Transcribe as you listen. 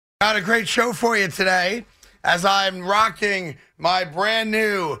Got a great show for you today as I'm rocking my brand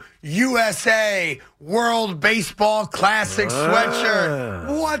new USA World Baseball Classic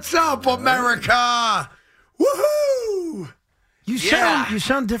sweatshirt. What's up, America? Woohoo! You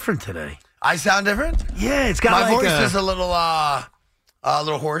sound different today. I sound different? Yeah, it's got my like voice is a little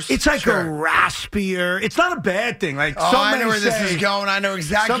hoarse. It's like a raspier. It's not a bad thing. Like I know where this is going. I know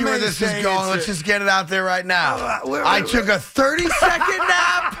exactly where this is going. Let's just get it out there right now. I took a 30-second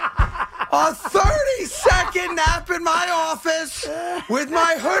nap. A 30-second nap in my office with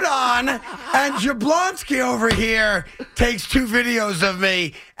my hood on, and Jablonski over here takes 2 videos of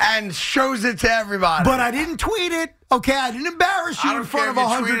me and shows it to everybody. But I didn't tweet it, okay? I didn't embarrass you in front of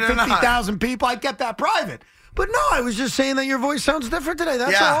 150,000 people. I kept that private. But no, I was just saying that your voice sounds different today.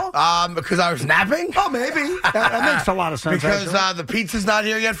 That's all. Because I was napping? Oh, maybe. That makes a lot of sense. Because the pizza's not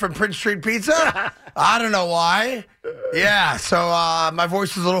here yet from Prince Street Pizza? I don't know why. Yeah, so my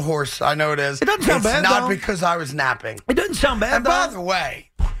voice is a little hoarse. I know it is. It doesn't sound bad, It's not though. because I was napping. It doesn't sound bad, And by the way,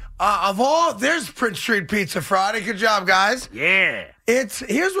 there's Prince Street Pizza Friday. Good job, guys. Yeah.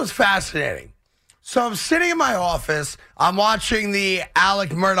 Here's what's fascinating. So I'm sitting in my office. I'm watching the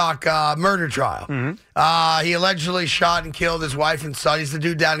Alec Murdoch murder trial. Mm-hmm. He allegedly shot and killed his wife and son. He's the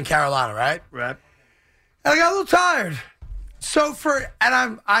dude down in Carolina, right? Right. And I got a little tired. So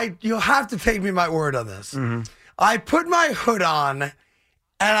you'll have to take me my word on this. Mm-hmm. I put my hood on, and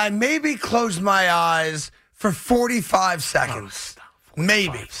I maybe closed my eyes for 45 seconds.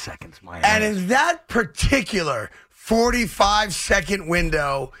 Maybe. 45 seconds, And in that particular 45-second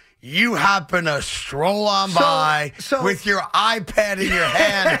window, you happen to stroll on by with your iPad in your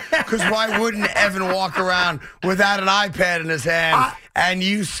hand, because why wouldn't Evan walk around without an iPad in his hand? And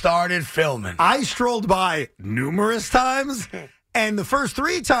you started filming. I strolled by numerous times, and the first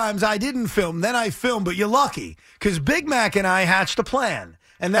 3 times I didn't film. Then I filmed, but you're lucky, because Big Mac and I hatched a plan.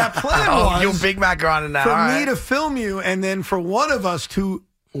 And that plan was you Big Mac are on it now. for me to film you, and then for one of us to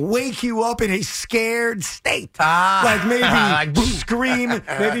wake you up in a scared state. Like maybe scream.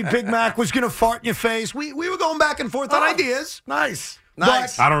 Maybe Big Mac was going to fart in your face. We were going back and forth on ideas. Nice.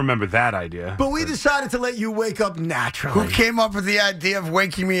 I don't remember that idea. But we decided to let you wake up naturally. Who came up with the idea of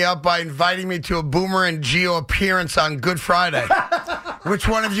waking me up by inviting me to a Boomer and Gio appearance on Good Friday? Which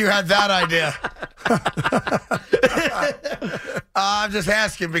one of you had that idea? I'm just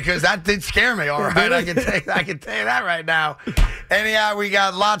asking because that did scare me, all right? I can tell you that right now. Anyhow, we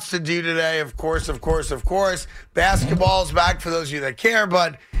got lots to do today, of course. Basketball's back for those of you that care,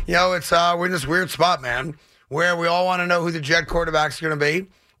 but, we're in this weird spot, man, where we all want to know who the Jet quarterback's going to be.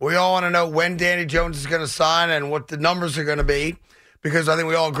 We all want to know when Danny Jones is going to sign and what the numbers are going to be, because I think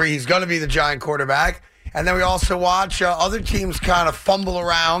we all agree he's going to be the Giant quarterback. And then we also watch other teams kind of fumble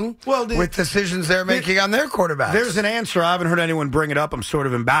around with decisions they're making on their quarterbacks. There's an answer. I haven't heard anyone bring it up. I'm sort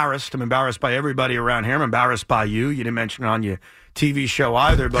of embarrassed. I'm embarrassed by everybody around here. I'm embarrassed by you. You didn't mention it on your TV show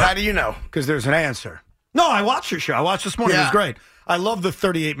either. But how do you know? Because there's an answer. No, I watched your show. I watched this morning. It was great. I love the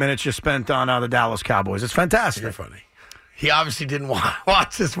 38 minutes you spent on the Dallas Cowboys. It's fantastic. You're funny. He obviously didn't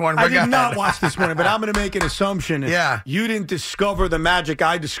watch this morning. I did not watch this morning, but I'm going to make an assumption. Yeah. You didn't discover the magic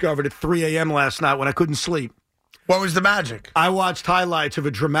I discovered at 3 a.m. last night when I couldn't sleep. What was the magic? I watched highlights of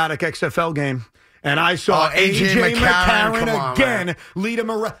a dramatic XFL game, and I saw A.J. McCarron again lead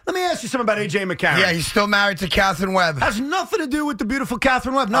him around. Let me ask you something about A.J. McCarron. Yeah, he's still married to Catherine Webb. Has nothing to do with the beautiful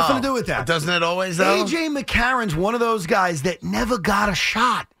Catherine Webb. Nothing to do with that. Doesn't it always, though? A.J. McCarron's one of those guys that never got a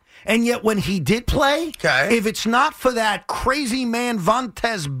shot. And yet when he did play, if it's not for that crazy man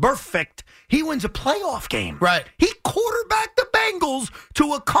Vontaze Burfict, he wins a playoff game. Right. He quarterbacked the Bengals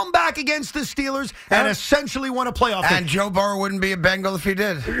to a comeback against the Steelers and essentially won a playoff game. And Joe Burrow wouldn't be a Bengal if he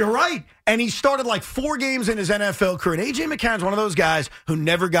did. You're right. And he started like 4 games in his NFL career. And A.J. McCarron's one of those guys who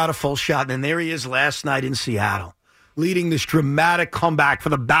never got a full shot. And there he is last night in Seattle, leading this dramatic comeback for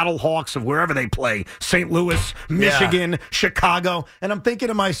the Battle Hawks of wherever they play, St. Louis, Michigan, Chicago. And I'm thinking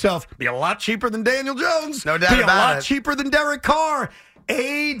to myself, be a lot cheaper than Daniel Jones. No doubt about it. Be a lot cheaper than Derek Carr.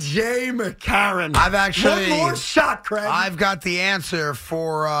 A.J. McCarron. One more shot, Craig. I've got the answer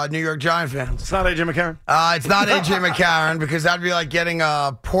for New York Giant fans. It's not A.J. McCarron? It's not A.J. McCarron, because that'd be like getting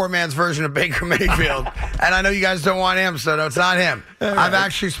a poor man's version of Baker Mayfield. And I know you guys don't want him, so no, it's not him. I've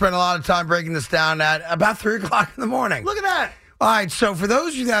actually spent a lot of time breaking this down at about 3 o'clock in the morning. Look at that. All right, so for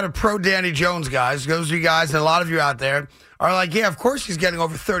those of you that are pro Danny Jones guys, those of you guys and a lot of you out there are like, yeah, of course he's getting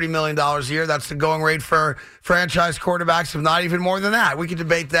over $30 million a year. That's the going rate for franchise quarterbacks, if not even more than that. We could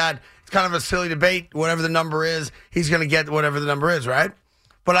debate that. It's kind of a silly debate. Whatever the number is, he's going to get whatever the number is, right?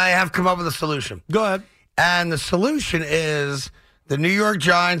 But I have come up with a solution. Go ahead. And the solution is the New York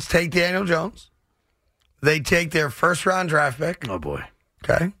Giants take Daniel Jones. They take their first-round draft pick. Oh, boy.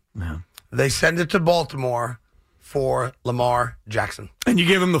 Okay. Yeah. They send it to Baltimore for Lamar Jackson. And you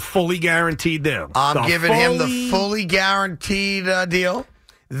give him the fully guaranteed deal. I'm giving him the fully guaranteed deal.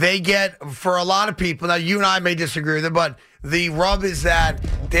 They get, for a lot of people, now you and I may disagree with it, but the rub is that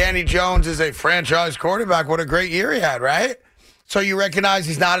Danny Jones is a franchise quarterback. What a great year he had, right? So you recognize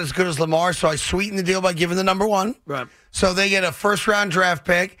he's not as good as Lamar, so I sweeten the deal by giving the number one. Right. So they get a first-round draft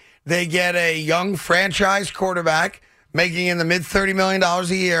pick. They get a young franchise quarterback making in the mid-$30 million a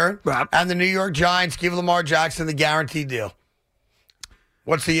year. Right. And the New York Giants give Lamar Jackson the guaranteed deal.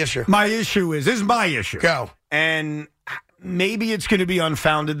 What's the issue? My issue is, this is my issue. Go. And maybe it's going to be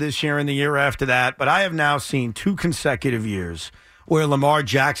unfounded this year and the year after that, but I have now seen 2 consecutive years where Lamar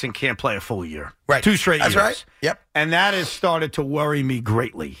Jackson can't play a full year. Right. 2 straight years. That's right. Yep. And that has started to worry me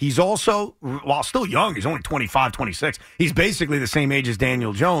greatly. He's also, while still young, he's only 25, 26. He's basically the same age as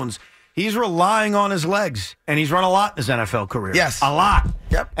Daniel Jones. He's relying on his legs, and he's run a lot in his NFL career. Yes. A lot.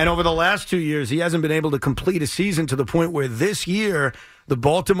 Yep. And over the last 2 years, he hasn't been able to complete a season to the point where this year the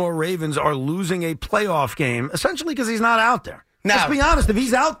Baltimore Ravens are losing a playoff game, essentially because he's not out there. Now, let's be honest. If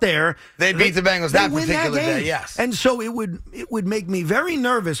he's out there, they beat the Bengals that win particular that game. day. Yes, and so it would make me very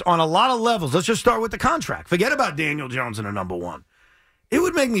nervous on a lot of levels. Let's just start with the contract. Forget about Daniel Jones and a number one. It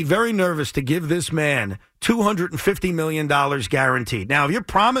would make me very nervous to give this man $250 million guaranteed. Now, if you're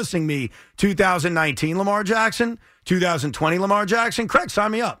promising me 2019 Lamar Jackson, 2020 Lamar Jackson, Craig,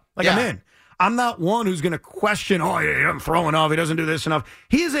 sign me up. I'm in. I'm not one who's going to question, I'm throwing off, he doesn't do this enough.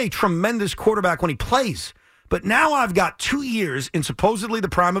 He is a tremendous quarterback when he plays. But now I've got 2 years in supposedly the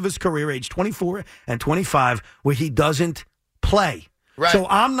prime of his career, age 24 and 25, where he doesn't play. Right. So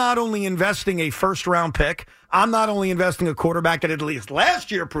I'm not only investing a first-round pick, I'm not only investing a quarterback that at least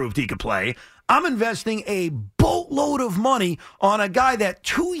last year proved he could play, I'm investing a boatload of money on a guy that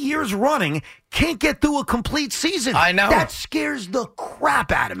 2 years running can't get through a complete season. I know. That scares the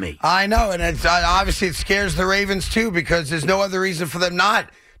crap out of me. I know, and it's obviously it scares the Ravens too because there's no other reason for them not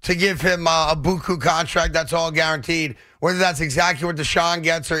to give him a buku contract that's all guaranteed. Whether that's exactly what Deshaun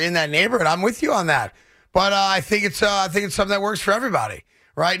gets or in that neighborhood, I'm with you on that. But I think it's something that works for everybody.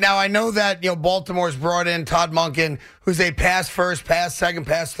 Right now, I know that Baltimore's brought in Todd Monken, who's a pass first, pass second,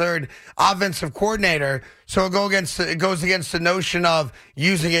 pass third offensive coordinator. So it goes against the notion of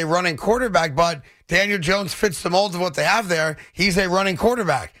using a running quarterback. But Daniel Jones fits the mold of what they have there. He's a running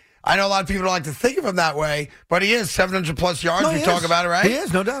quarterback. I know a lot of people don't like to think of him that way, but he is 700 plus yards. We talk about it, right? He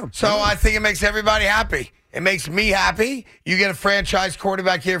is, no doubt. So I think it makes everybody happy. It makes me happy. You get a franchise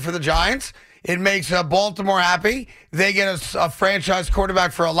quarterback here for the Giants. It makes Baltimore happy. They get a franchise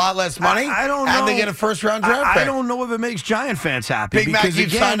quarterback for a lot less money. I don't know. And they get a first-round draft pick. I don't know if it makes Giant fans happy. Big Mac,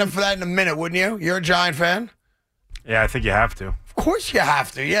 you'd sign up for that in a minute, wouldn't you? You're a Giant fan? Yeah, I think you have to. Of course you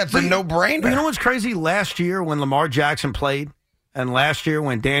have to. Yeah, it's a no-brainer. But you know what's crazy? Last year when Lamar Jackson played and last year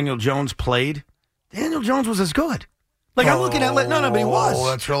when Daniel Jones played, Daniel Jones was as good. Like, I'm looking at, no, but he was.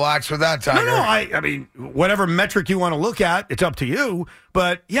 Let's relax with that, Tiger. No, I mean, whatever metric you want to look at, it's up to you.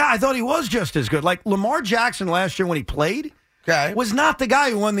 But, yeah, I thought he was just as good. Like, Lamar Jackson last year when he played was not the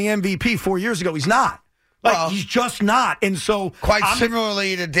guy who won the MVP 4 years ago. He's not. Like, he's just not. And so... Quite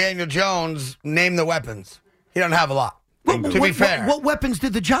similarly to Daniel Jones, name the weapons. He doesn't have a lot. To be fair. What weapons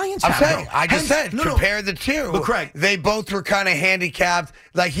did the Giants have? I'm saying, I just said, compare the two. But Craig, they both were kind of handicapped.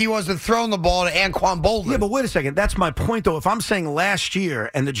 Like, he wasn't throwing the ball to Anquan Boldin. Yeah, but wait a second. That's my point, though. If I'm saying last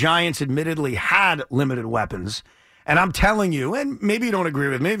year, and the Giants admittedly had limited weapons, and I'm telling you, and maybe you don't agree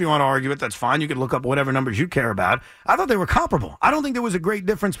with me. If you want to argue it, that's fine. You can look up whatever numbers you care about. I thought they were comparable. I don't think there was a great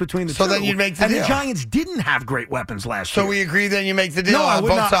difference between the two. So then you'd make the deal. And the Giants didn't have great weapons last year. So we agree then you make the deal no, on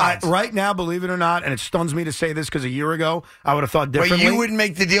both sides. Right now, believe it or not, and it stuns me to say this because a year ago, I would have thought differently. But you wouldn't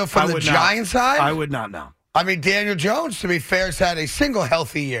make the deal from the Giants side? I would not, no. I mean, Daniel Jones, to be fair, has had a single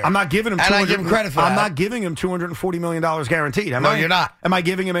healthy year. I'm not giving him. And I give him credit for that. I'm not giving him $240 million guaranteed. No, you're not. Am I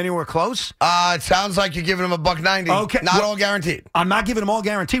giving him anywhere close? It sounds like you're giving him $190. Okay, not all guaranteed. I'm not giving him all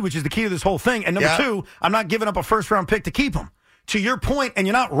guaranteed, which is the key to this whole thing. And number two, I'm not giving up a first-round pick to keep him. To your point, and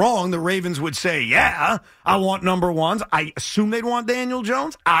you're not wrong, the Ravens would say, yeah, I want number ones. I assume they'd want Daniel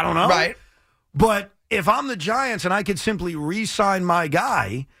Jones. I don't know. Right. But if I'm the Giants and I could simply re-sign my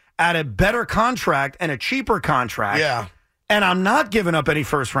guy at a better contract and a cheaper contract, and I'm not giving up any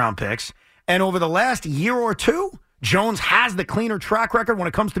first-round picks, and over the last year or two, Jones has the cleaner track record when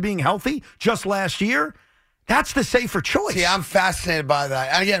it comes to being healthy just last year, that's the safer choice. See, I'm fascinated by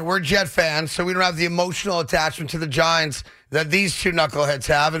that. And again, we're Jet fans, so we don't have the emotional attachment to the Giants that these two knuckleheads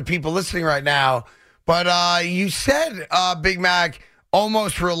have and people listening right now. But you said, Big Mac,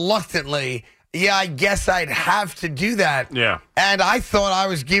 almost reluctantly, yeah, I guess I'd have to do that. Yeah. And I thought I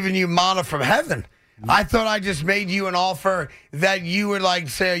was giving you manna from heaven. I thought I just made you an offer that you would like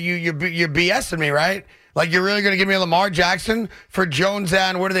say you're BSing me, right? Like you're really going to give me Lamar Jackson for Jones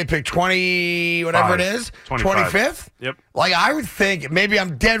and what do they pick? 20, whatever it is? 25th? Yep. Like I would think, maybe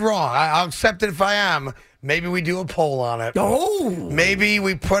I'm dead wrong. I'll accept it if I am. Maybe we do a poll on it. Oh. Maybe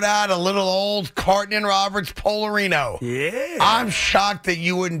we put out a little old Carton and Roberts Polarino. Yeah. I'm shocked that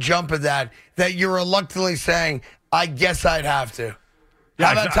you wouldn't jump at that you're reluctantly saying, I guess I'd have to.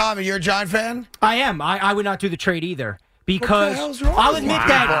 How about Tommy? You're a Giant fan? I am. I would not do the trade either. Because hell's wrong I'll with admit you?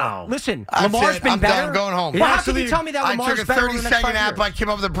 that, listen, Lamar's been I'm better. done. I'm going home. Well, how can you tell me that I Lamar's took a better over the next 30-second 5 nap. years? I came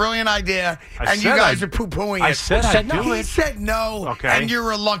up with a brilliant idea, I and you said guys I- are poo-pooing it. I said Said I'd no. do He it. said no, Okay. and you're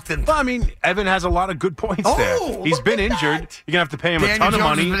reluctant. Well, I mean, Evan has a lot of good points there. He's look been at injured. that. You're going to have to pay him Daniel a ton Jones of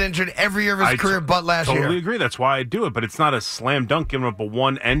money. has been injured every year of his I career but last totally year. agree. That's why I do it. But it's not a slam dunk giving up a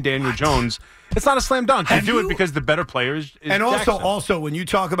one and Daniel Jones. It's not a slam dunk. You do it because the better player is And Jackson. also, when you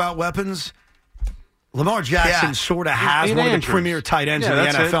talk about weapons, Lamar Jackson Yeah. sort of has Ian one of the Andrews. premier tight ends Yeah, in the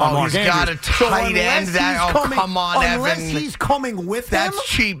that's NFL. it. Oh, Mark he's got Andrews. a tight unless end that- he's oh, come on, unless Evan. he's coming with them. That's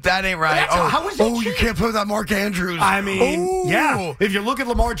cheap. That ain't right. That's- how is that you cheap? can't put that Mark Andrews. I mean, Ooh. yeah. If you look at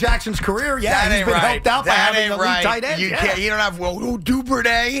Lamar Jackson's career, yeah, That he's ain't been right. helped out by That having ain't a lead right. tight end. You yeah. can't. You don't have. Well,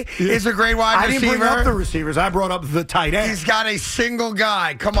 Duvernay is a great wide I didn't receiver. bring up the receivers. I brought up the tight end. He's got a single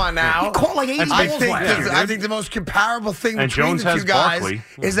guy. Come on now. He caught like 80 I balls think, last year. I think the most comparable thing And between Jones the two has guys Barkley.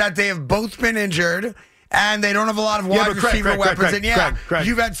 is that they have both been injured. And they don't have a lot of wide but Craig, receiver Craig, weapons. Craig, and yeah, Craig.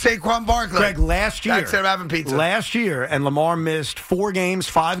 you've had Saquon Barkley. Craig, last year. That's it, I'm having pizza. Last year, and Lamar missed 4 games,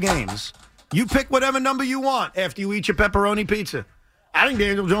 5 games. You pick whatever number you want after you eat your pepperoni pizza. I think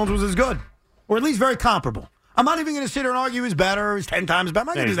Daniel Jones was as good, or at least very comparable. I'm not even going to sit here and argue he's better, he's 10 times better. I'm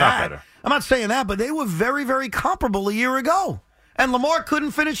not going to he's do not that. better. I'm not saying that, but they were very, very comparable a year ago. And Lamar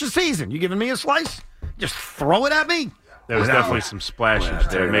couldn't finish the season. You giving me a slice? Just throw it at me. There was definitely some splashes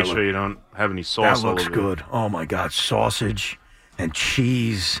there. Make that sure you don't have any sauce That looks all over it. good. Oh, my God. Sausage and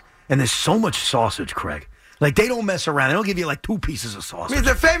cheese. And there's so much sausage, Craig. Like, they don't mess around. They don't give you, like, 2 pieces of I sausage. mean,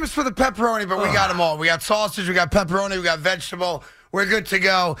 they're famous for the pepperoni, but we got them all. We got sausage, we got pepperoni, we got vegetable. We're good to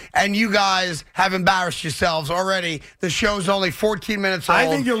go. And you guys have embarrassed yourselves already. The show's only 14 minutes old. I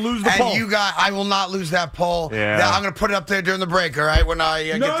think you'll lose the and poll. you guys, I will not lose that poll. Yeah. I'm going to put it up there during the break, all right, when I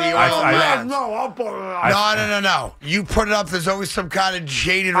get the oil I- no, I'll put it up. no. You put it up. There's always some kind of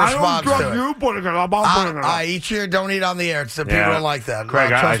jaded response to it. putting it up. I'm putting it up. I eat your don't eat on the air. So people Yeah. don't like that. Craig,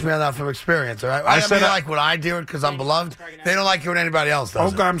 Trust I- me on that from experience, all right? I I said mean, I- like when I do it because I'm beloved. They don't like it when anybody else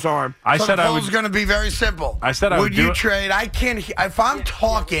does it. Okay, I'm sorry. I So said the I poll's would. going to be very simple. I said I would do you it. trade? I can't. If I'm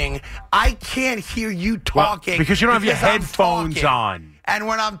talking, I can't hear you talking because you don't have your because I'm headphones talking. on. And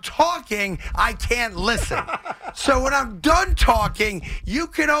when I'm talking, I can't listen. So when I'm done talking, you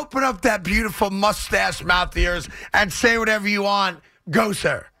can open up that beautiful mustache mouth of yours and say whatever you want. Go,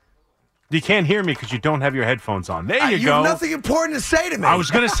 sir. You can't hear me because you don't have your headphones on. There you You go. have nothing important to say to me. I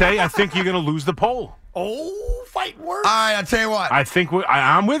was going to say, I think you're going to lose the poll. Oh, fight words. All right, I'll tell you what. I think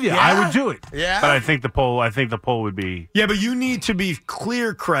I'm with you. I Yeah? would do it. Yeah? But I think the poll would be. Yeah, but you need to be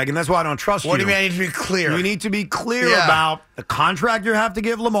clear, Craig, and that's why I don't trust What you. do you mean I need to be clear? You need to be clear Yeah. about the contract you have to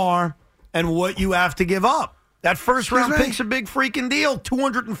give Lamar and what you have to give up. That first-round Excuse me? pick's a big freaking deal.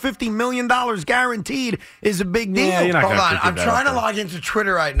 $250 million guaranteed is a big deal. Yeah, you're not Hold gonna on. figure I'm that trying out, to though. log into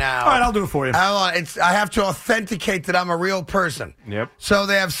Twitter right now. All right, I'll do it for you. Hold on. I have to authenticate that I'm a real person. Yep. So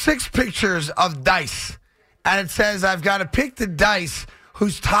they have 6 pictures of dice. And it says I've got to pick the dice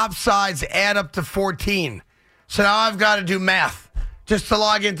whose top sides add up to 14. So now I've got to do math just to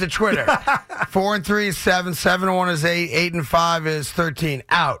log into Twitter. 4 and 3 is 7. 7 and 1 is 8. 8 and 5 is 13.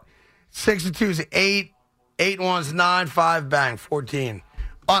 Out. 6 and 2 is 8. 8 and 1 is 9. 5, bang, 14.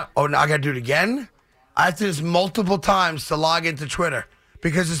 Oh, now I got to do it again? I have to do this multiple times to log into Twitter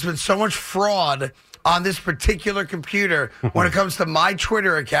because there's been so much fraud on this particular computer when it comes to my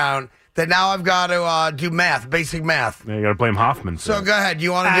Twitter account that now I've got to do math, basic math. You got to blame Hoffman. So go ahead.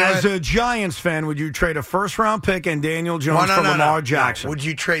 You want to do As it? a Giants fan, would you trade a first-round pick and Daniel Jones for Lamar Jackson? Would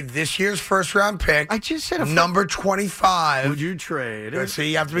you trade this year's first-round pick? I just said a number 25. Would you trade So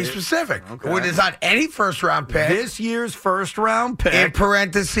you have to be specific. Okay. It's not any first-round pick. this year's first-round pick? in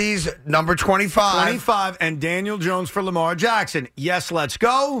parentheses, number 25. 25 and Daniel Jones for Lamar Jackson. Yes, let's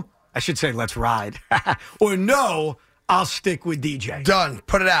go. I should say let's ride. Or no, I'll stick with DJ. Done.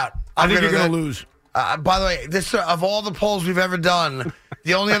 Put it out. I think good you're with going to it. lose. By the way, this of all the polls we've ever done,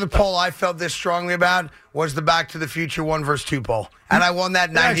 The only other poll I felt this strongly about was the Back to the Future 1 versus 2 poll. And I won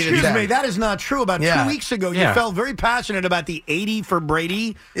that 90 to 10. Excuse me, that is not true. About 2 weeks ago, you felt very passionate about the 80 for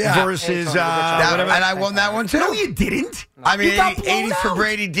Brady versus whatever. And I won that one, too. No, you didn't. I mean, You got 80 blown for out.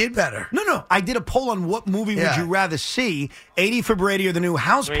 Brady did better. No. I did a poll on what movie would you rather see, 80 for Brady or the new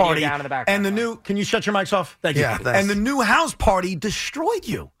House Radio Party. down in the background. And the new, can you shut your mics off? Thank you. Yeah, thanks. And the new House Party destroyed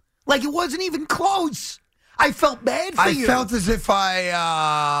you. Like it wasn't even close. I felt bad for you. I felt as if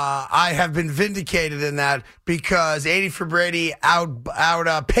I have been vindicated in that because 80 for Brady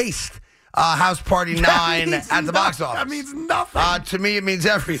outpaced House Party 9 at the box office. That means nothing. To me, it means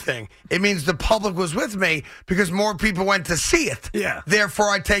everything. It means the public was with me because more people went to see it. Yeah. Therefore,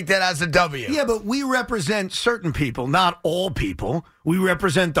 I take that as a W. Yeah, but we represent certain people, not all people. We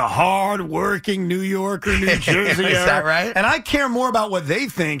represent the hard-working New Yorker, New Jersey. Is that right? And I care more about what they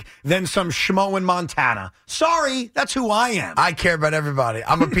think than some schmo in Montana. Sorry, that's who I am. I care about everybody.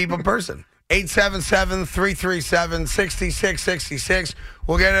 I'm a people person. 877-337-6666.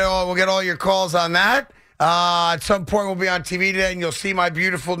 We'll get all your calls on that. At some point, we'll be on TV today, and you'll see my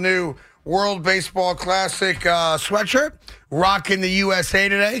beautiful new World Baseball Classic sweatshirt. Rocking the USA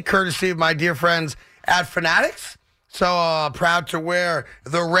today, courtesy of my dear friends at Fanatics. So proud to wear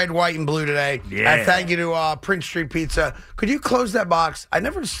the red, white, and blue today. Yeah. And thank you to Prince Street Pizza. Could you close that box? I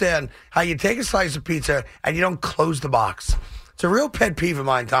never understand how you take a slice of pizza and you don't close the box. It's a real pet peeve of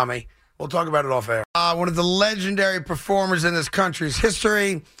mine, Tommy. We'll talk about it off air. One of the legendary performers in this country's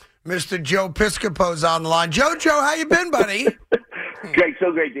history, Mr. Joe Piscopo's on the line. Joe, how you been, buddy? Greg,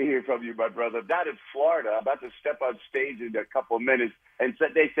 so great to hear from you, my brother. Down in Florida, I'm about to step on stage in a couple of minutes, and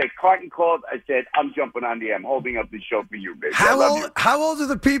they said, Carton called. I said, I'm jumping on the air. I'm holding up the show for you, baby. How old are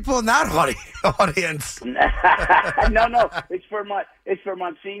the people in that audience? No, it's for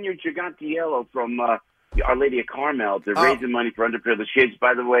Monsignor Gigantiello from Our Lady of Carmel. They're raising money for underprivileged kids,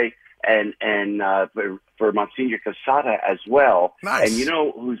 by the way, and for Monsignor Casada as well. Nice. And you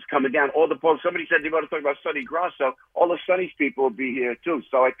know who's coming down? All the folks. Somebody said they want to talk about Sonny Grasso. All the Sonny's people will be here too,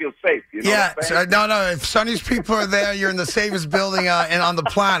 so I feel safe. You know Yeah, what I'm saying? no. If Sonny's people are there, you're in the safest building on the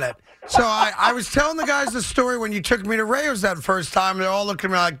planet. So I was telling the guys the story when you took me to Rayo's that first time. They're all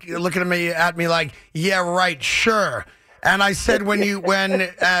looking at me like, yeah, right, sure. And I said,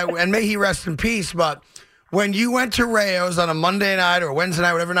 and may he rest in peace, but when you went to Rayo's on a Monday night or Wednesday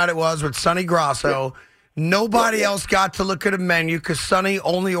night, whatever night it was, with Sonny Grasso, nobody else got to look at a menu because Sonny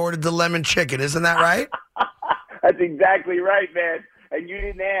only ordered the lemon chicken. Isn't that right? That's exactly right, man. And you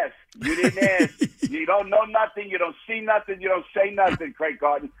didn't ask. You don't know nothing. You don't see nothing. You don't say nothing, Craig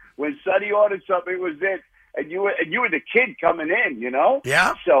Carton. When Sonny ordered something, it was it. And you were the kid coming in, you know?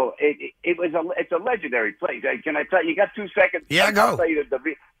 Yeah. So it's a legendary place. Can I tell you? You got 2 seconds? Yeah, go. I'll tell you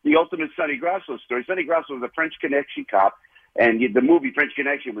the ultimate Sonny Grasso story. Sonny Grasso was a French Connection cop, and the movie French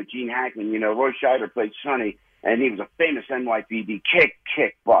Connection with Gene Hackman, you know, Roy Scheider played Sonny, and he was a famous NYPD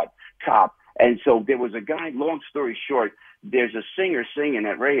kick butt cop. And so there was a guy, long story short, there's a singer singing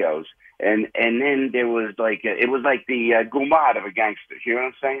at Rayo's, and then there was it was like the Gumad of a gangster. You know what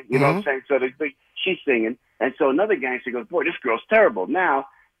I'm saying? You know what I'm saying? So she's singing, and so another gangster goes, boy, this girl's terrible. Now,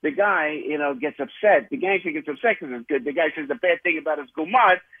 the guy, gets upset. The gangster gets upset because it's good. The guy says the bad thing about his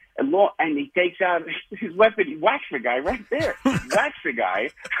Gumad, and he takes out his weapon. He whacks the guy right there. Whacks the guy.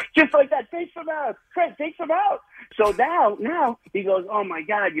 Just like that. Takes him out. Fred takes him out. So now he goes, oh, my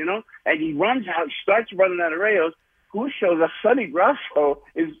God, and he runs out, starts running out of Rayo's. Who shows up? Sonny Grasso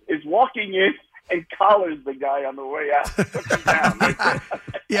is walking in and collars the guy on the way out. Puts him down right there.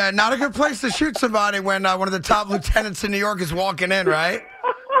 Yeah, not a good place to shoot somebody when one of the top lieutenants in New York is walking in, right?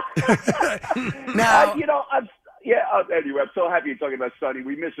 Now, anyway, I'm so happy you're talking about Sonny.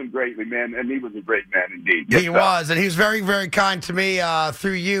 We miss him greatly, man, and he was a great man indeed. He was, and he was very, very kind to me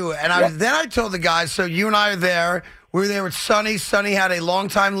through you. And then I told the guys, so you and I are there. We were there with Sonny. Sonny had a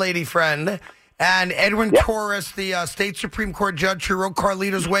longtime lady friend. And Edwin Torres, the state Supreme Court judge who wrote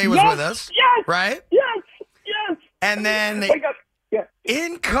Carlito's Way, was with us. Yes. Right? Yes. And then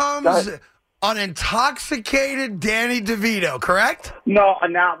in comes an intoxicated Danny DeVito, correct? No,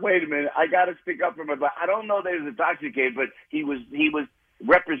 now, wait a minute. I got to stick up for him. But I don't know that he was intoxicated, but he was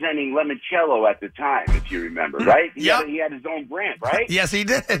representing Limoncello at the time, if you remember, right? He had his own brand, right? Yes, he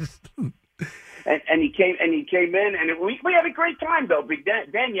did. And he came in, and we had a great time though. But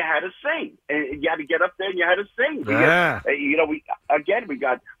then you had to sing, and you had to get up there and you had to sing. Yeah. We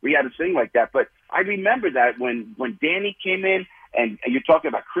had to sing like that. But I remember that when Danny came in, And you're talking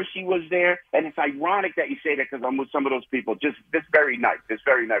about Chrissy was there, and it's ironic that you say that because I'm with some of those people. Just this very night, we're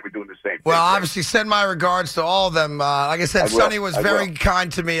doing the same thing. Well, obviously, send my regards to all of them. Like I said, Sonny was very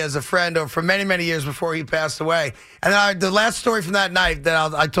kind to me as a friend for many, many years before he passed away. And the last story from that night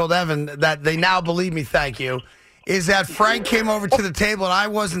that I told Evan that they now believe me, thank you, is that Frank came over to the table and I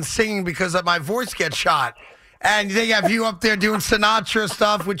wasn't singing because my voice gets shot. And they have you up there doing Sinatra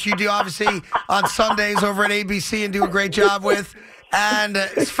stuff, which you do obviously on Sundays over at ABC and do a great job with. And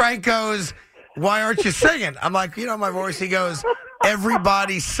Frank goes, "Why aren't you singing?" I'm like, my voice. He goes,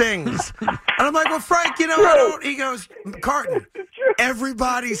 "Everybody sings." And I'm like, "Well, Frank, I don't." He goes, "Carton,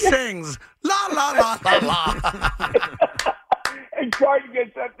 everybody sings. La, la, la, la, la." And Carton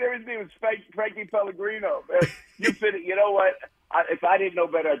gets up there. His name was Frankie Pellegrino. Man. You fit it. You know what? If I didn't know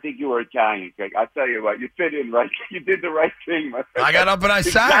better, I think you were Italian, Craig. I'll tell you what. You fit in right. You did the right thing, my friend. I got up and I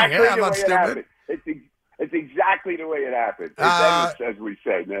sang. Exactly I'm not stupid. It's exactly the way it happened. As we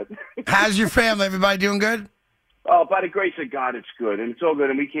say, man. How's your family? Everybody doing good? Oh, by the grace of God, it's good. And it's all good.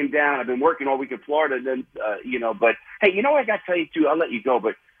 And we came down. I've been working all week in Florida. And then, but, hey, what I got to tell you, too? I'll let you go.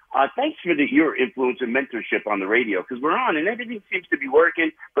 But thanks for your influence and mentorship on the radio because we're on and everything seems to be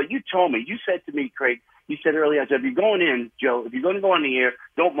working. But you told me, you said to me, Craig, you said earlier, I said, if you're going in, Joe, if you're going to go on the air,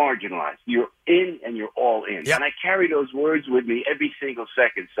 don't marginalize. You're in and you're all in. Yep. And I carry those words with me every single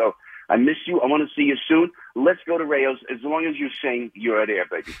second. So I miss you. I want to see you soon. Let's go to Rayos. As long as you sing, you're there,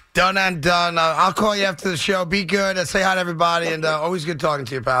 baby. Done and done. I'll call you after the show. Be good. Say hi to everybody. And always good talking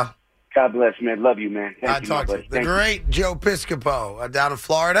to you, pal. God bless, man. Love you, man. Thank you, talk to you. The great Joe Piscopo down in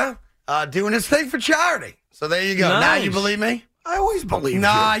Florida doing his thing for charity. So there you go. Nice. Now you believe me? I always believe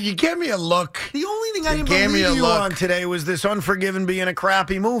you gave me a look. The only thing I didn't believe you on today was this Unforgiven being a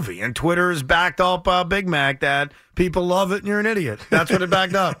crappy movie. And Twitter has backed up Big Mac that people love it and you're an idiot. That's what it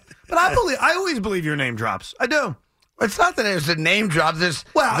backed up. But I always believe your name drops. I do. It's not that there's a name drop. Those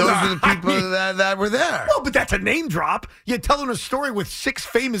are the people that were there. Well, but that's a name drop. You're telling a story with 6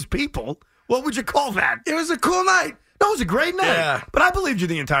 famous people. What would you call that? It was a cool night. No, it was a great night. Yeah. But I believed you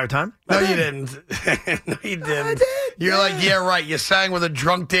the entire time. No, you didn't. No, you didn't. I did. You're like, yeah, right. You sang with a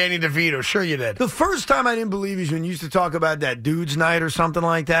drunk Danny DeVito. Sure you did. The first time I didn't believe you is when you used to talk about that dude's night or something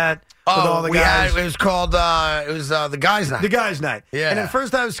like that. Oh, with all the guys. it was called, the guys' night. The guys' night. Yeah. And at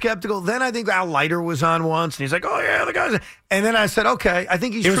first I was skeptical. Then I think Al Leiter was on once, and he's like, oh, yeah, the guys' night. And then I said, okay, I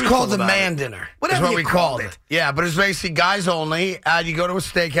think he's It was called the about Man it. Dinner. Whatever is what you we called it. Yeah, but it was basically guys only. And you go to a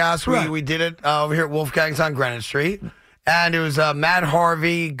steakhouse. Right. We did it over here at Wolfgang's on Greenwich Street. And it was Matt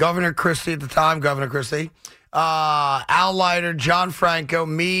Harvey, Governor Christie at the time, Governor Christie, Al Leiter, John Franco,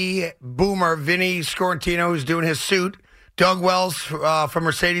 me, Boomer, Vinny Scorantino, who's doing his suit, Doug Wells from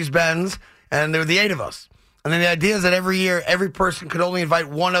Mercedes-Benz, and there were the 8 of us. And then the idea is that every year, every person could only invite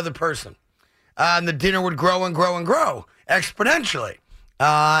one other person. And the dinner would grow and grow and grow exponentially.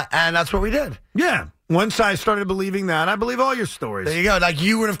 And that's what we did. Yeah. Once I started believing that, I believe all your stories. There you go. Like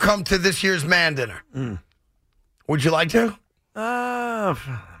you would have come to this year's Man Dinner. Would you like to?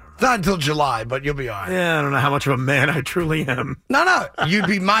 Not until July, but you'll be all right. Yeah, I don't know how much of a man I truly am. No, you'd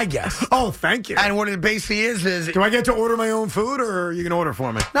be my guest. Oh, thank you. And what it basically is do I get to order my own food, or are you going to order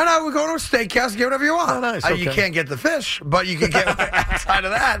for me? No, we go to a steakhouse and get whatever you want. Oh, nice. You Okay. can't get the fish, but you can get outside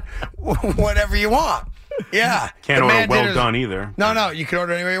of that whatever you want. Yeah. Can't The order Man well Dinner's- done either. No, you can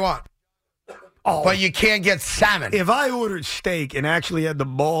order anywhere you want. Oh, But you can't get salmon. if I ordered steak and actually had the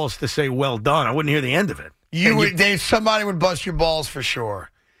balls to say well done, I wouldn't hear the end of it. Somebody would bust your balls for sure.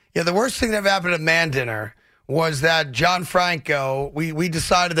 Yeah, the worst thing that ever happened at Man Dinner was that John Franco, we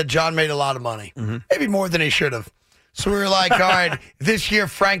decided that John made a lot of money. Maybe more than he should have. So we were like, all right, this year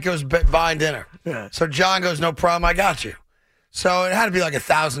Franco's buying dinner. Yeah. So John goes, no problem, I got you. So it had to be like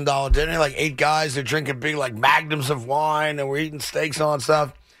 $1,000 dinner, like 8 guys. They're drinking big like magnums of wine and we're eating steaks and all that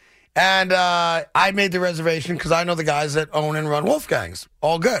stuff. And I made the reservation because I know the guys that own and run Wolfgangs.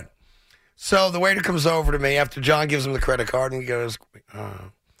 All good. So the waiter comes over to me after John gives him the credit card and he goes,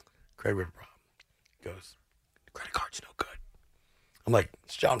 Craig, we have a problem. He goes, the credit card's no good. I'm like,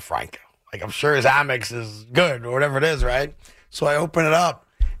 it's John Franco. Like, I'm sure his Amex is good or whatever it is, right? So I open it up.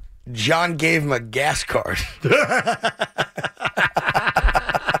 John gave him a gas card. You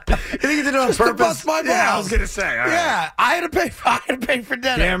think he did it on Just to purpose? bust my balls. Yeah, I was going to say. all right. Yeah, I had to pay for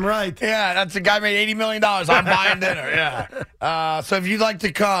dinner. Damn right. Yeah, that's a guy made $80 million. I'm buying dinner. Yeah. So if you'd like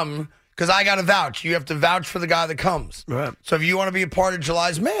to come, because I got to vouch. You have to vouch for the guy that comes. Right. So if you want to be a part of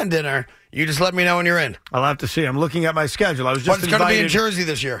July's Man Dinner, you just let me know when you're in. I'll have to see. I'm looking at my schedule. I was But just it's going to be in invited. Jersey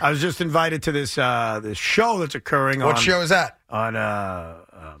this year. I was just invited to this this show that's occurring What on show is that?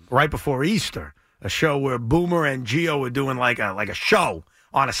 right before Easter. A show where Boomer and Gio were doing like a show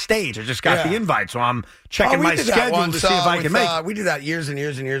on a stage. I just got Yeah. the invite, so I'm checking we my did that schedule once, to see if I with, can make it. We did that years and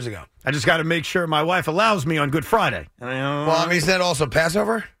years and years ago. I just got to make sure my wife allows me on Good Friday. Well, I mean, is that also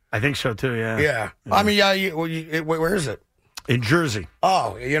Passover? I think so, too, yeah. Yeah. I mean, where is it? In Jersey.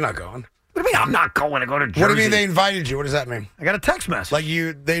 Oh, you're not going. What do you mean I'm not going to go to Jersey? What do you mean they invited you? What does that mean? I got a text message. Like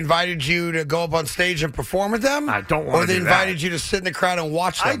they invited you to go up on stage and perform with them? I don't wanna Or they do that. invited you to sit in the crowd and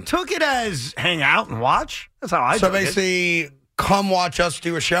watch I them? took it as hang out and watch. That's how I So took it. basically, come watch us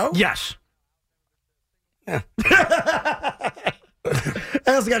do a show? Yes. Yeah. I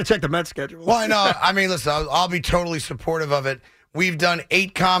also got to check the Mets schedule. Well, I know. I mean, listen, I'll be totally supportive of it. We've done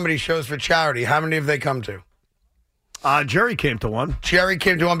 8 comedy shows for charity. How many have they come to? Jerry came to one. Jerry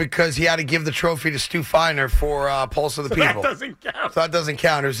came to one because he had to give the trophy to Stu Feiner for Pulse of the People. That doesn't count. So that doesn't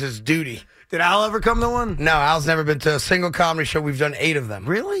count. It was his duty. Did Al ever come to one? No, Al's never been to a single comedy show. We've done 8 of them.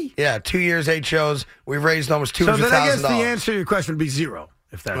 Really? Yeah, 2 years, 8 shows. We've raised almost $200,000. So then I guess the answer to your question would be 0.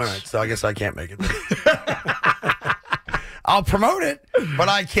 If that's All right, so I guess I can't make it. I'll promote it, but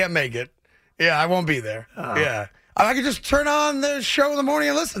I can't make it. Yeah, I won't be there. Yeah. I could just turn on the show in the morning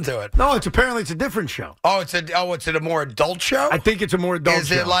and listen to it. No, it's a different show. It's a more adult show? I think it's a more adult Is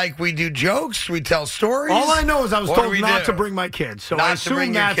show. it like we do jokes, we tell stories? All I know is I was What do told we not do? to bring my kids, so Not I to bring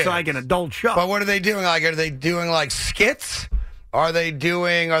assume your that's kids. like an adult show. But what are they doing? Like, are they doing like skits? Are they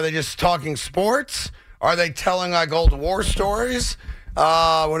just talking sports? Are they telling like old war stories?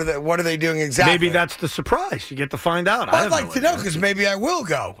 What are they doing exactly? Maybe that's the surprise. You get to find out. I I'd have like no to know idea. because maybe I will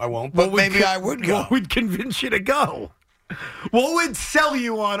go. I won't, but maybe I would go. What would convince you to go? What would sell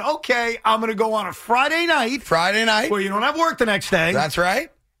you on, okay, I'm going to go on a Friday night Friday night. where you don't have work the next day? That's right.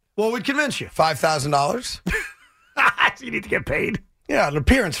 What would convince you? $5,000. You need to get paid. Yeah, an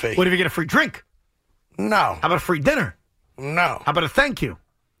appearance fee. What if you get a free drink? No, How about a free dinner? no. How about a thank you?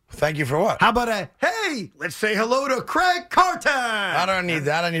 Thank you for what? How about a, hey, let's say hello to Craig Carton? I don't need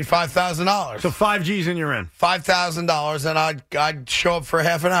that. I need $5,000. So 5 G's and you're in. $5,000, and I'd show up for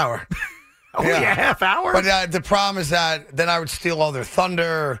half an hour. Only a half hour? But the problem is that then I would steal all their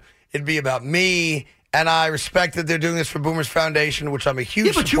thunder. It'd be about me. And I respect that they're doing this for Boomers Foundation, which I'm a huge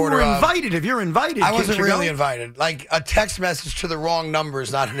Yeah, but you supporter were of. invited. If you're invited, I wasn't can't you really go? invited. Like a text message to the wrong number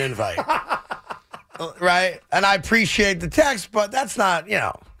is not an invite. Right? And I appreciate the text, but that's not, you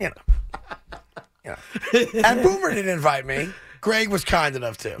know. And Boomer didn't invite me. Greg was kind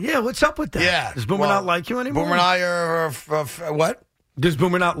enough to. Yeah, what's up with that? Yeah. Does Boomer Well, not like you anymore? Boomer and I are what? Does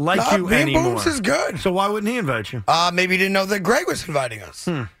Boomer not like you me and anymore? Booms is good. So why wouldn't he invite you? Maybe he didn't know that Greg was inviting us.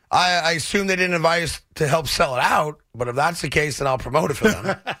 I assume they didn't invite us to help sell it out, but if that's the case, then I'll promote it for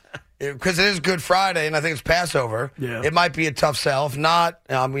them. Because it is Good Friday, and I think it's Passover. Yeah. It might be a tough sell. If not,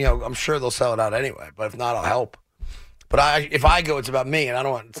 I'm sure they'll sell it out anyway. But if not, I'll help. But if I go, it's about me, and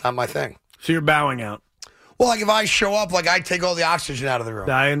it's not my thing. So you're bowing out. Well, like if I show up, like I take all the oxygen out of the room.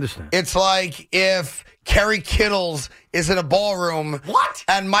 I understand. It's like if Kerry Kittles is in a ballroom. What?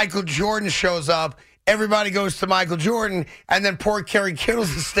 And Michael Jordan shows up. Everybody goes to Michael Jordan, and then poor Kerry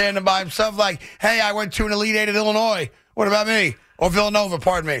Kittles is standing by himself like, hey, I went to an Elite Eight at Illinois. What about me? Or Villanova,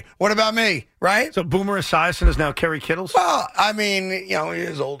 pardon me. What about me? Right? So Boomer Esiason is now Kerry Kittles? Well, I mean, he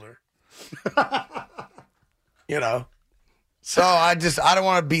is older. So I don't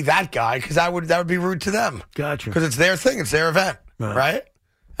want to be that guy because that would be rude to them. Gotcha. Because it's their thing. It's their event. Right?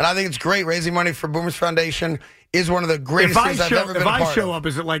 And I think it's great. Raising money for Boomers Foundation is one of the greatest things I've ever been a part If I show of. up,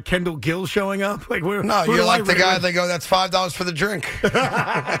 is it like Kendall Gill showing up? Like who No, do you're I like the really- guy they go, that's $5 for the drink.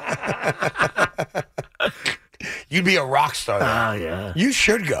 You'd be a rock star there. Oh, yeah. You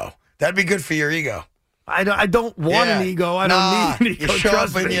should go. That'd be good for your ego. I don't want an ego. I don't need an ego. You show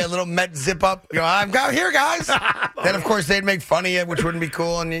Trust up in me. your little Met zip up. You go, I'm out here, guys. Then, of course, they'd make fun of you, which wouldn't be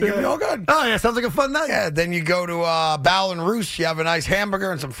cool, and you'd be all good. Oh, yeah. Sounds like a fun night. Yeah, then you go to Bow and Roost, you have a nice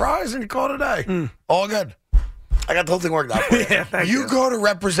hamburger and some fries, and you call it a day. All good. I got the whole thing worked out for you. Yeah, thank you. Go to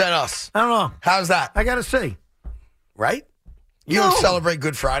represent us. I don't know. How's that? I got to see. Right? You No. don't celebrate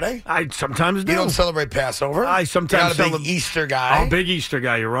Good Friday. I sometimes do. You don't celebrate Passover. I sometimes You're not a big celebrate- Easter guy. Oh, big Easter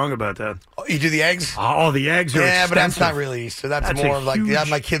guy. You're wrong about that. Oh, you do the eggs? Oh, the eggs are Yeah, but that's expensive. not really Easter. That's That's more a of like, huge- yeah,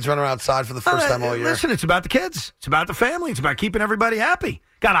 my kids running outside for the first time all year. Listen, it's about the kids. It's about the family. It's about keeping everybody happy.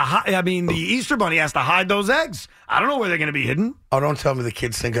 The Easter Bunny has to hide those eggs. I don't know where they're going to be hidden. Oh, don't tell me the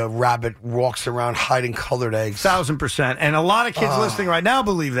kids think a rabbit walks around hiding colored eggs. 1,000%. And a lot of kids listening right now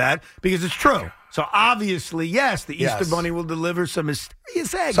believe that because it's true. So obviously, yes, the Easter Yes. Bunny will deliver some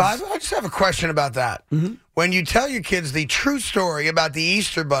mysterious eggs. So I just have a question about that. Mm-hmm. When you tell your kids the true story about the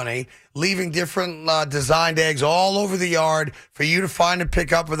Easter Bunny leaving different designed eggs all over the yard for you to find and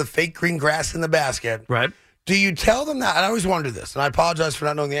pick up with a fake green grass in the basket, Right. do you tell them that? And I always wondered this, and I apologize for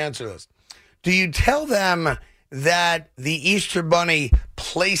not knowing the answer to this. Do you tell them that the Easter Bunny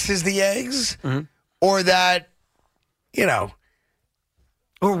places the eggs, or that,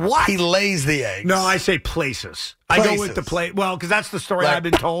 Or what? he lays the eggs? No, I say places. I go with the play. Well, because that's the story Right. I've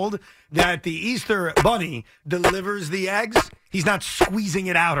been told, that the Easter Bunny delivers the eggs. He's not squeezing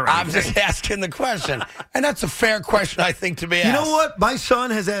it out or anything. I'm just asking the question. And that's a fair question, I think, to be asked. You know what? My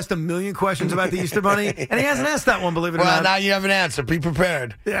son has asked a million questions about the Easter Bunny, and he hasn't asked that one, believe it or Well, not. now you have an answer. Be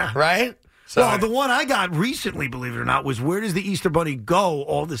prepared. Yeah. Right? So, Well, the one I got recently, believe it or not, was where does the Easter Bunny go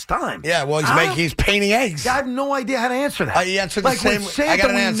all this time? yeah, well, Huh? he's painting eggs. I have no idea how to answer that. You answered the like same- with I Santa, got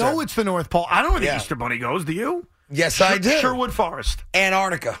an we answer. know it's the North Pole. I don't know where the Yeah. Easter Bunny goes. Do you? Yes, I do. Sherwood Forest.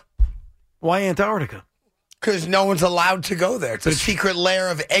 Antarctica. Why Antarctica? Because no one's allowed to go there. It's a secret lair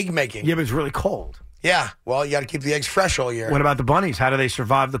of egg making. Yeah, but it's really cold. Yeah. Well, you got to keep the eggs fresh all year. What about the bunnies? How do they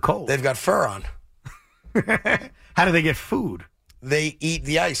survive the cold? They've got fur on. How do they get food? They eat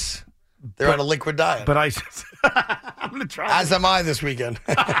the ice. They're on a liquid diet. But I'm going to try. As am I this weekend.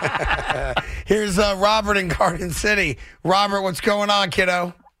 Here's Robert in Garden City. Robert, what's going on,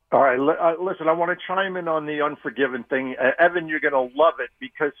 kiddo? All right, listen, I want to chime in on the Unforgiven thing. Evan, you're going to love it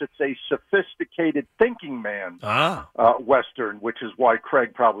because it's a sophisticated thinking man Western, which is why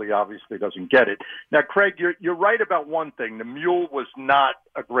Craig probably obviously doesn't get it. Now, Craig, you're right about one thing. The Mule was not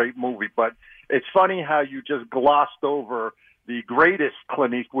a great movie, but it's funny how you just glossed over the greatest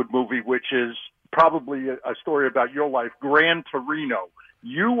Clint Eastwood movie, which is probably a story about your life, Gran Torino.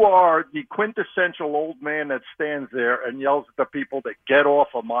 You are the quintessential old man that stands there and yells at the people to get off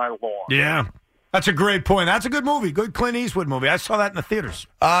of my lawn. Yeah. That's a great point. That's a good movie. Good Clint Eastwood movie. I saw that in the theaters.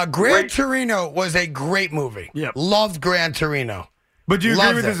 Gran Torino was a great movie. Yep. Loved Gran Torino. But do you agree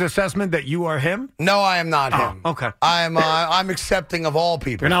Loved with it. his assessment that you are him? No, I am not him. okay. I'm accepting of all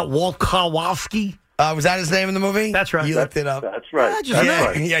people. You're not Walt Kowalski? Was that his name in the movie? That's right. You looked it up. That's right. I just yeah,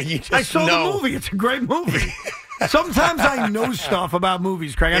 know. yeah, you just I saw know. the movie. It's a great movie. Sometimes I know stuff about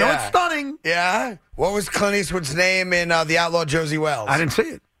movies, Craig. I know it's stunning. Yeah. What was Clint Eastwood's name in The Outlaw Josie Wales? I didn't see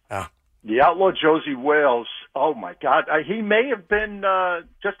it. The Outlaw Josie Wales, oh, my God. He may have been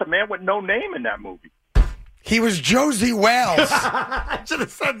just a man with no name in that movie. He was Josie Wales. I should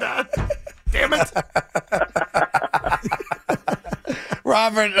have said that. Damn it.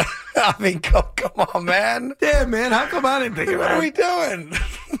 Robert, I mean, come on, man. Yeah, man. How come I didn't think of What that? are we doing?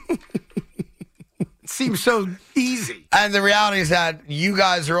 It seems so easy. And the reality is that you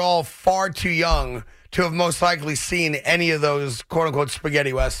guys are all far too young to have most likely seen any of those quote-unquote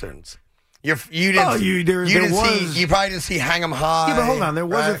spaghetti westerns. You didn't. Oh, there didn't was- see. You probably didn't see Hang 'Em High. Yeah, but hold on. There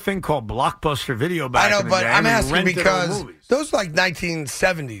was a right? thing called Blockbuster Video I back know, in the but day. I'm We asking rented our because movies. those are like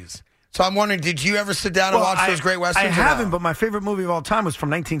 1970s. So I'm wondering, did you ever sit down and watch those great westerns? I or haven't, no? but my favorite movie of all time was from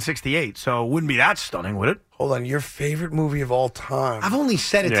 1968, so it wouldn't be that stunning, would it? Hold on, your favorite movie of all time? I've only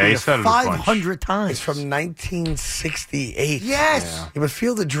said it Yeah, to he you said it a bunch. 500 times. It's from 1968. Yes. Yeah, but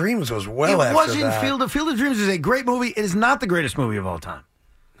Field of Dreams was It well after wasn't that. Field of Dreams is a great movie. It is not the greatest movie of all time.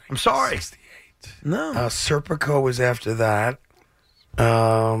 I'm sorry. 68. No. Serpico was after that.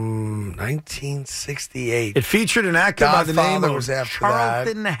 1968. It featured an actor by the name Godfather of was after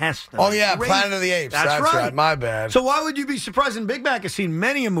Charlton Heston. Oh, yeah, Great- Planet of the Apes. That's right. right. My bad. So why would you be surprised? And Big Mac has seen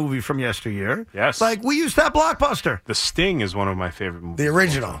many a movie from yesteryear. Yes. Like, we used that Blockbuster. The Sting is one of my favorite movies. The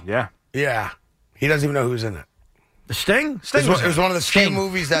original. Yeah. Yeah. He doesn't even know who's in it. The Sting? It Sting was one of the few Sting.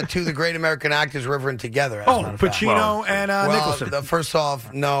 movies that two of the great American actors were ever in together. as a Oh, matter of fact. Pacino and Nicholson. First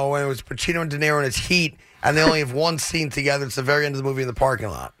off, no, it was Pacino and De Niro in its Heat, and they only have one scene together. It's the very end of the movie in the parking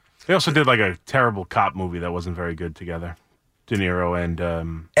lot. They also did like a terrible cop movie that wasn't very good together. De Niro and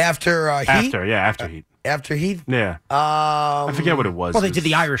After Heat? after Heat. After Heat? Yeah. I forget what it was. Well, they did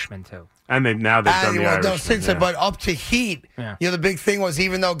The Irishman, too. And now they've done The Irishman. But up to Heat, Yeah. the big thing was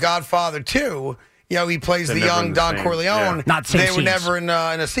even though Godfather 2, he plays They're the never young in the Don same- Corleone. yeah. Not same They were scenes. never in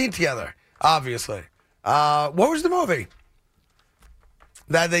a scene together, obviously. What was the movie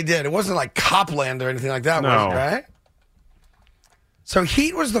that they did? It wasn't like Copland or anything like that, was No. it, right? So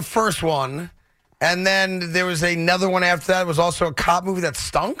Heat was the first one, and then there was another one after that. It was also a cop movie that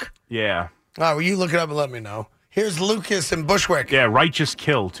stunk? Yeah. All right, well, you look it up and let me know. Here's Lucas in Bushwick. Yeah, Righteous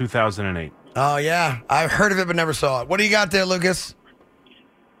Kill, 2008. Oh, yeah. I've heard of it but never saw it. What do you got there, Lucas?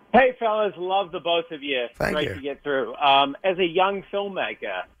 Hey, fellas, love the both of you. Thank Great you. to get through. As a young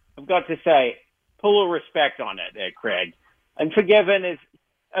filmmaker, I've got to say, pull a respect on it, Craig. Unforgiven is,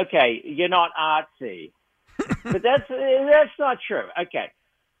 okay, you're not artsy. But that's not true. Okay.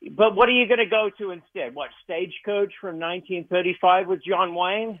 But what are you going to go to instead? What, Stagecoach from 1935 with John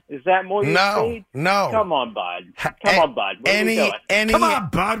Wayne? Is that more your speed? No. Come on, bud. Come on, bud. What are we doing? Come on,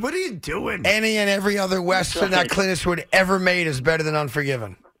 bud. What are you doing? Any and every other Western that Clint Eastwood ever made is better than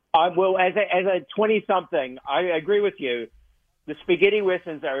Unforgiven. Well, as a 20-something, I agree with you. The spaghetti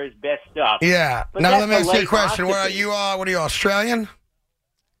westerns are his best stuff. Yeah. But Now that's let me a ask you a late question. Where are masterpiece. you? What are you, Australian?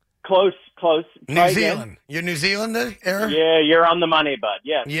 Close. New Try again. Zealand. You're New Zealander, Aaron? Yeah, you're on the money, bud.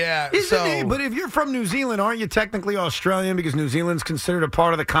 Yes. Yeah. Isn't it? But if you're from New Zealand, aren't you technically Australian because New Zealand's considered a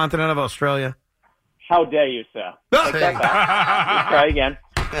part of the continent of Australia? How dare you, sir? Take that back. Try again.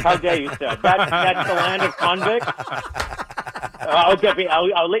 How dare you, sir? That's the land of convicts.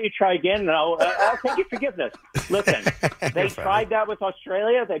 I'll let you try again, and I'll take your forgiveness. Listen, they tried that with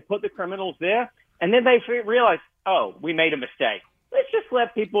Australia. They put the criminals there, and then they realized, oh, we made a mistake. Let's just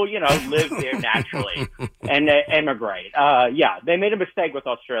let people, live there naturally and emigrate. Yeah, they made a mistake with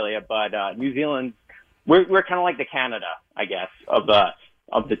Australia, but New Zealand, we're kind of like the Canada, I guess, of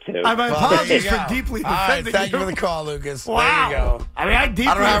the two. My apologies there you for go. deeply All right, defending thank you for the call, Lucas. Wow. There you go. I deeply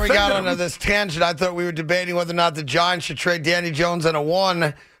I don't know how we got offended onto him. this tangent. I thought we were debating whether or not the Giants should trade Danny Jones and a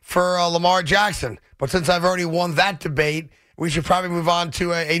 1 for Lamar Jackson. But since I've already won that debate, we should probably move on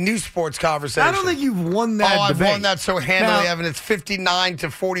to a new sports conversation. I don't think you've won that I've debate. won that so handily, Now- Evan. It's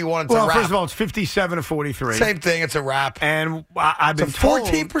 59-41. It's a Well, wrap. first of all, it's 57-43. Same thing. It's a wrap. And I've been It's a told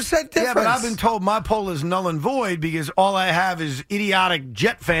 14% difference. Yeah, but I've been told my poll is null and void because all I have is idiotic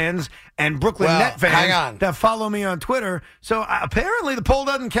Jet fans and Brooklyn Well, Net fans hang on. that follow me on Twitter. So apparently the poll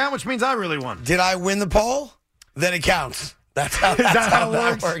doesn't count, which means I really won. Did I win the poll? Then it counts. That's how, how it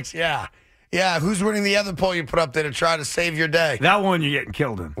that works? works. Yeah. Yeah. Who's winning the other poll you put up there to try to save your day? That one you're getting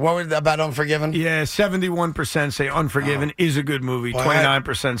killed in. What was about Unforgiven? Yeah, 71% say Unforgiven is a good movie. Well,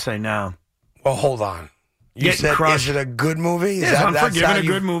 29% say no. Well, hold on. You Getting said, crushed. is it a good movie? Is Unforgiven a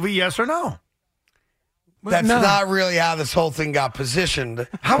good movie, yes or no? That's No. not really how this whole thing got positioned.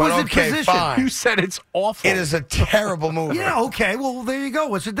 How But was it okay, positioned? Fine. You said it's awful. It is a terrible movie. Yeah, okay. Well, there you go.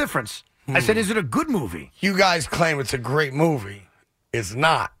 What's the difference? I said, is it a good movie? You guys claim it's a great movie. It's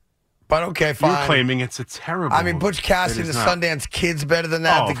not. But okay, fine. You're claiming it's a terrible I mean, Butch movie. Cassidy, It the is not. Sundance Kid's better than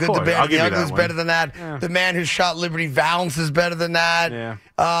that. Oh, The of Good, the course. Bad, I'll and the give you Ugly is that better one. than that. Yeah. The Man Who Shot Liberty Valance is better than that. Yeah.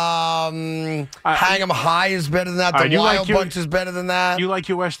 Hang 'em High is better than that. All right, The you like Wild your- Bunch is better than that. You like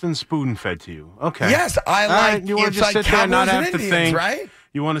your Western spoon fed to you. Okay. Yes, I All like right, you wanna it's just like sit there and not Cowboys and have to Indians, think. right?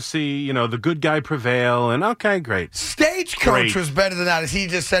 You want to see, the good guy prevail, and okay, great. Stagecoach Great. was better than that, as he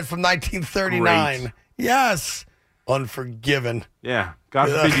just said, from 1939. Great. Yes. Unforgiven. Yeah. God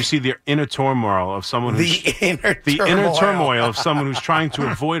forbid you see the inner turmoil of someone who's The inner turmoil of someone who's trying to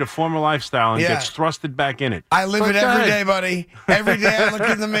avoid a former lifestyle and Yeah. gets thrusted back in it. I live But it every go day, ahead. buddy. Every day I look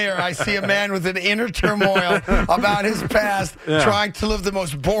in the mirror, I see a man with an inner turmoil about his past, Yeah. trying to live the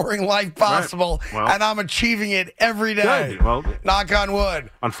most boring life possible, Well- and I'm achieving it every day. Good. Well, knock on wood.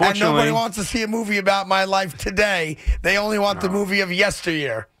 Unfortunately- and nobody wants to see a movie about my life today. They only want the movie of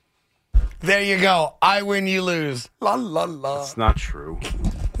yesteryear. There you go. I win, you lose. La la la. It's not true.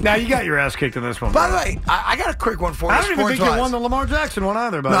 Now, you got your ass kicked in this one. By the brother. way, I got a quick one for you. I don't even think you sports-wise. won the Lamar Jackson one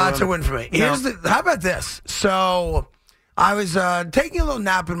either. By No, the way. it's a win for me. No. Here's the. How about this? So, I was taking a little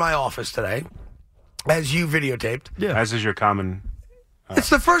nap in my office today, as you videotaped. Yeah. As is your common. It's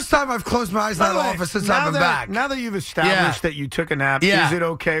the first time I've closed my eyes in By that the way, office since now I've been that- back. Now that you've established that you took a nap, Yeah. is it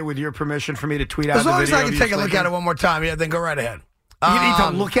okay with your permission for me to tweet out As the long as video I of can you take a look sleeping? at it one more time, yeah, then go right ahead. You need to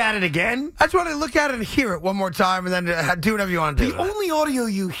look at it again? I just want to look at it and hear it one more time, and then do whatever you want to do. The only audio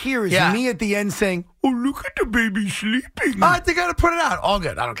you hear is Yeah. me at the end saying, "Oh, look at the baby sleeping." I think I gotta put it out. All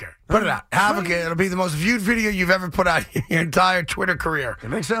good. I don't care. Put it out. Have a good. It'll be the most viewed video you've ever put out in your entire Twitter career. You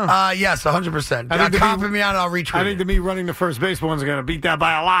think so? Yes, 100%. I think to Copy be- me out and I'll retweet I think it. to me, running the first base one's going to beat that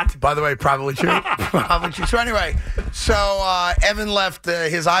by a lot. By the way, probably true. Probably true. So anyway, Evan left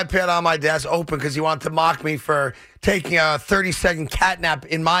his iPad on my desk open because he wanted to mock me for taking a 30-second cat nap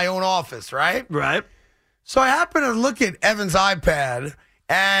in my own office, right? Right. So I happened to look at Evan's iPad,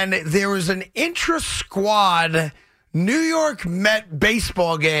 and there was an intra-squad New York Met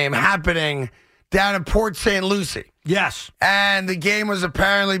baseball game happening down in Port St. Lucie. Yes. And the game was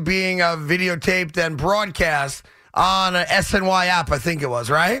apparently being videotaped and broadcast on an SNY app, I think it was,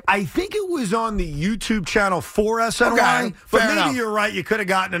 right? I think it was on the YouTube channel for SNY, Okay, but fair maybe enough. you're right. You could have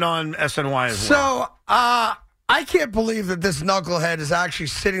gotten it on SNY as well. So I can't believe that this knucklehead is actually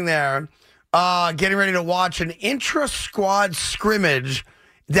sitting there getting ready to watch an intra-squad scrimmage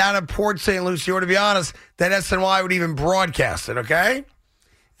down at Port St. Lucie, or to be honest, that SNY would even broadcast it, okay?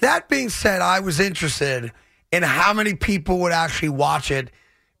 That being said, I was interested in how many people would actually watch it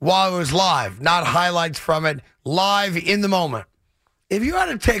while it was live, not highlights from it, live in the moment. If you had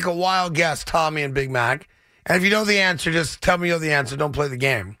to take a wild guess, Tommy and Big Mac, and if you know the answer, just tell me you know the answer, don't play the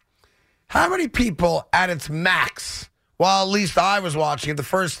game. How many people at its max, while at least I was watching it, the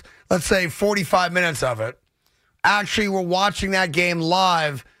first, let's say, 45 minutes of it, actually were watching that game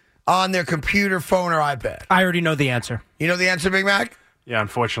live on their computer, phone, or iPad? I already know the answer. You know the answer, Big Mac? Yeah,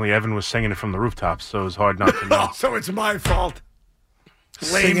 unfortunately, Evan was singing it from the rooftops, so it was hard not to know. So it's my fault.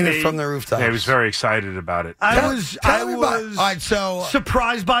 Singing it from the rooftops. Yeah, he was very excited about it. I was All right, so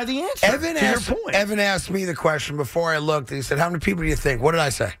surprised by the answer. Evan asked me the question before I looked, and he said, how many people do you think? What did I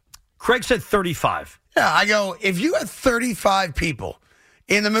say? Craig said 35. Yeah, I go, if you had 35 people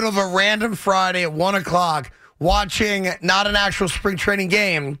in the middle of a random Friday at 1 o'clock watching not an actual spring training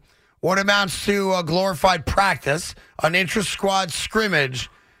game, what amounts to a glorified practice, an intra-squad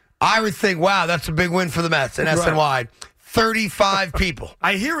scrimmage, I would think, wow, that's a big win for the Mets and SNY. 35 people.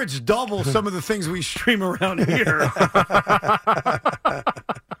 I hear it's double some of the things we stream around here.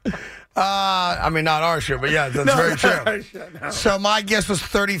 I mean, not our show, but yeah, that's very true. No. So my guess was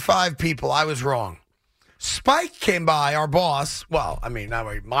 35 people. I was wrong. Spike came by, our boss. Well, I mean, not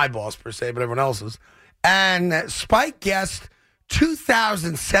my boss per se, but everyone else's. And Spike guessed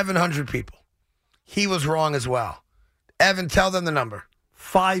 2,700 people. He was wrong as well. Evan, tell them the number.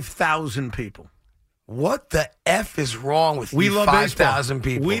 5,000 people. What the F is wrong with we you love 5,000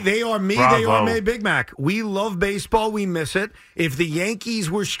 baseball. people? They are me, Bravo. they are me, Big Mac. We love baseball. We miss it. If the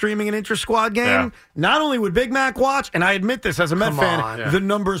Yankees were streaming an intra-squad game, not only would Big Mac watch, and I admit this as a Met fan, the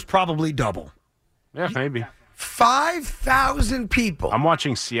numbers probably double. Yeah, maybe. 5,000 people. I'm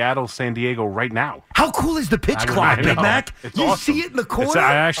watching Seattle, San Diego right now. How cool is the pitch clock, I Big know. Mac? It's You awesome. see it in the corner?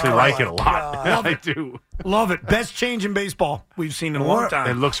 I actually like it a lot. Love I it. do. Love it. Best change in baseball we've seen in a long It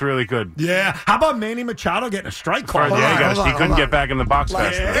time. looks really good. Yeah. How about Manny Machado getting a strike call? Yeah, hold on, he couldn't hold get on. back in the box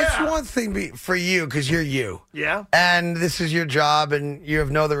Like, fast enough. it's one thing for you because you're you. Yeah. And this is your job, and you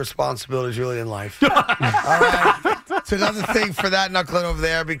have no other responsibilities really in life. All right. It's another thing for that knucklehead over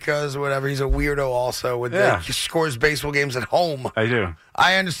there because whatever, he's a weirdo also. He scores baseball games at home. I do.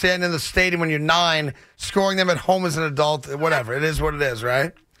 I understand in the stadium when you're 9, scoring them at home as an adult, whatever. It is what it is,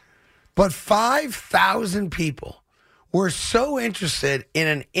 right? But 5,000 people were so interested in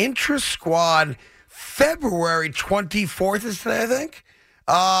an intra-squad February 24th is today, I think,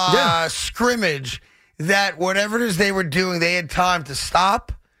 scrimmage that whatever it is they were doing, they had time to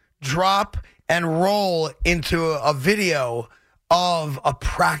stop, drop, and roll into a video of a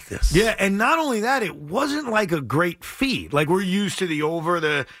practice. Yeah, and not only that, it wasn't like a great feed. Like we're used to the over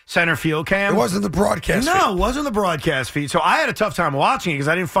the center field cam. It wasn't the broadcast feed. No, it wasn't the broadcast feed. So I had a tough time watching it because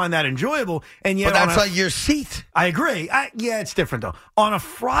I didn't find that enjoyable. And yet, But that's like your seat. I agree. Yeah, it's different though. On a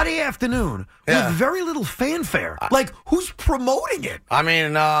Friday afternoon with very little fanfare, like who's promoting it? I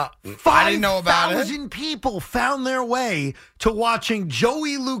mean, I didn't know about it. 5,000 people found their way to watching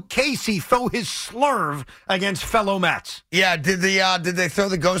Joey Lucchesi throw his slurve against fellow Mets. Yeah, did they throw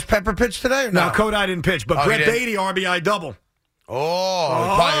the ghost pepper pitch today or no? No, Kodai didn't pitch, but Oh, he Brett didn't? Beatty, RBI double.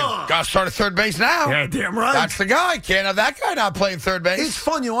 Probably got to start at third base now. Yeah, damn right. That's the guy. Can't have that guy not playing third base. It's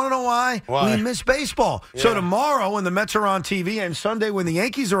fun. You want to know why? Why? We miss baseball. So tomorrow when the Mets are on TV and Sunday when the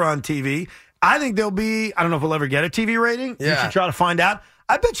Yankees are on TV, I think there'll be, I don't know if we'll ever get a TV rating. You Yeah. should try to find out.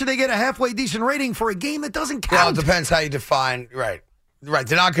 I bet you they get a halfway decent rating for a game that doesn't Well, it count. depends how you define. Right.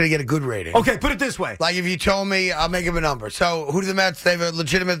 They're not going to get a good rating. Okay, put it this way. Like if you told me, I'll make him a number. So who do the Mets? They have a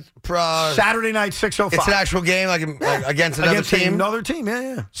legitimate. Saturday night, 6:05. It's an actual game, like against another team. Another team,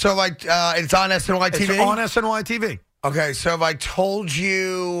 yeah. So like it's on SNY TV. It's on SNY TV. Okay, so if I told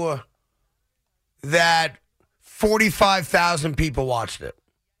you that 45,000 people watched it.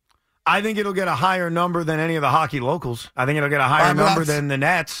 I think it'll get a higher number than any of the hockey locals. I think it'll get a higher but number that's- than the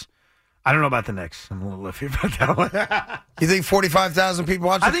Nets. I don't know about the Knicks. I'm a little iffy about that one. You think 45,000 people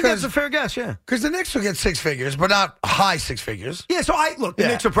watched it? I think that's a fair guess, yeah. Because the Knicks will get 6 figures, but not high 6 figures. Yeah, so the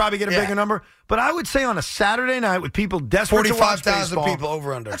Knicks will probably get a bigger number. But I would say on a Saturday night with people desperate to watch 45,000 baseball, people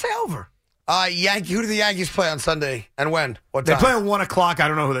over under. I'd say over. Who do the Yankees play on Sunday and when? What They time? play at 1 o'clock. I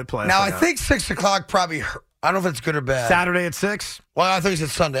don't know who they play. Now, I think 6 o'clock probably hurt. I don't know if it's good or bad. Saturday at 6? Well, I thought you said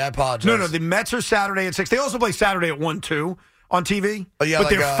Sunday. I apologize. No, the Mets are Saturday at 6. They also play Saturday at 1, too on TV. Oh, yeah, but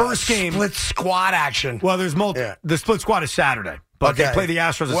like their first game. Split squad action. Well, there's multiple. Yeah. The split squad is Saturday. But they play the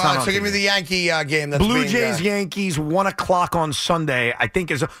Astros. It's not Well, on so give TV. me the Yankee game. That's Blue being, Jays, Yankees, 1 o'clock on Sunday, I think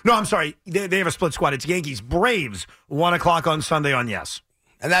is. No, I'm sorry. They have a split squad. It's Yankees, Braves, 1 o'clock on Sunday on Yes.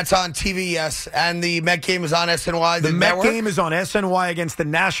 And that's on TV, yes. And the Met game is on SNY. The Met network? game is on SNY against the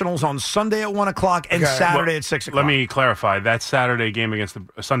Nationals on Sunday at 1 o'clock and Okay. Saturday at 6 o'clock. Let me clarify. That Saturday game against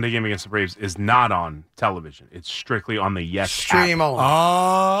the Sunday game against the Braves is not on television. It's strictly on the Yes Stream app. only.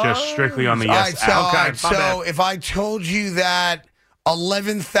 Oh. Just strictly on the All Yes right, so, app. all right, my bad. so if I told you that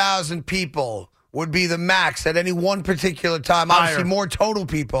 11,000 people would be the max at any one particular time, obviously Higher. more total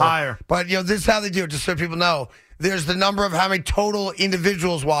people. Higher. But, this is how they do it, just so people know. There's the number of how many total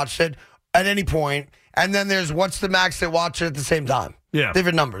individuals watched it at any point, and then there's what's the max that watch it at the same time. Yeah.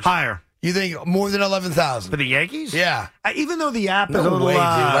 Different numbers. Higher. You think more than 11,000 For the Yankees? Yeah. Even though the app is No a little way, dude.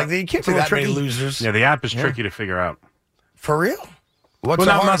 Like you can't it's a be little that many tricky. losers. Yeah, the app is tricky to figure out. For real? What's Well, so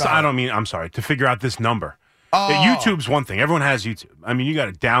no, hard about I it? don't mean. I'm sorry. To figure out this number. Oh. YouTube's one thing. Everyone has YouTube. I mean, you got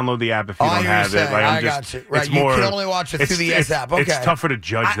to download the app if you Oh, I don't hear what have you're it. saying. Like, I got you. Right, It's you more, can only watch it through the it's, app. It's Okay. tougher to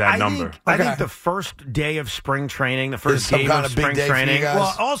judge that number. I think the first day of spring training, the Is first some game kind of of big spring day for you training, guys?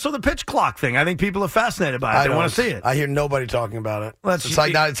 well, also the pitch clock thing. I think people are fascinated by it. I They want to don't. see it. I hear nobody talking about it. Well, It's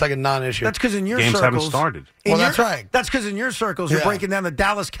like a non-issue. That's because in your Games circles, haven't started. in Well, your- that's right. That's because in your circles, you're Yeah. breaking down the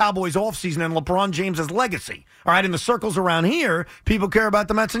Dallas Cowboys offseason and LeBron James's legacy. All right, in the circles around here, people care about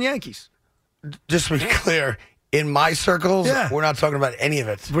the Mets and Yankees. Just to be clear, in my circles, Yeah. we're not talking about any of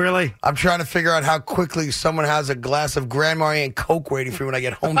it. Really? I'm trying to figure out how quickly someone has a glass of Grand Marnier and Coke waiting for me when I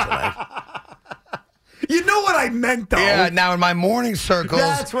get home tonight. You know what I meant, though. Yeah, now in my morning circles,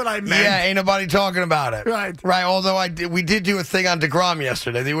 That's what I meant. Yeah, ain't nobody talking about it. Right. Right. Although we did do a thing on DeGrom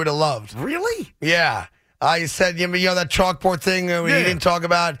yesterday. They would have loved. Really? Yeah. I said, you know that chalkboard thing he didn't talk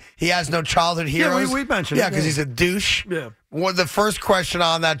about? He has no childhood Yeah, heroes. we mentioned Yeah, it, because yeah. he's a douche. Yeah. Well, the first question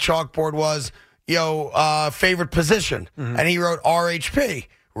on that chalkboard was, favorite position. Mm-hmm. And he wrote RHP,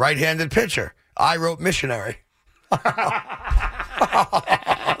 right-handed pitcher. I wrote missionary. Oh,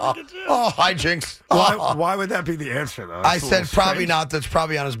 hi, Jinx. Why would that be the answer, though? I That's a said little probably strange. not. That's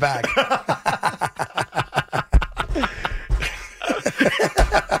probably on his back.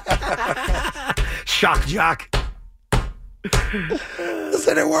 Shock jock.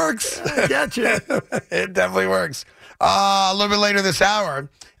 Listen, it works. Gotcha. It definitely works. A little bit later this hour,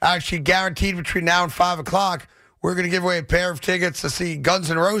 actually guaranteed between now and 5 o'clock, we're going to give away a pair of tickets to see Guns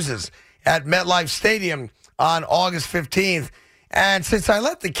N' Roses at MetLife Stadium on August 15th. And since I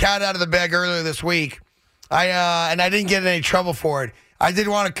let the cat out of the bag earlier this week, I didn't get in any trouble for it, I did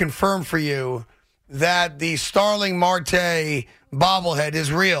want to confirm for you that the Starling Marte bobblehead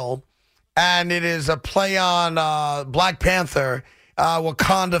is real, and it is a play on Black Panther,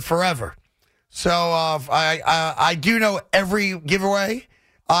 Wakanda Forever. So I do know every giveaway.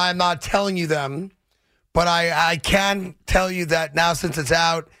 I'm not telling you them, but I can tell you that now since it's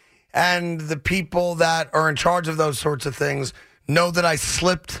out, and the people that are in charge of those sorts of things know that I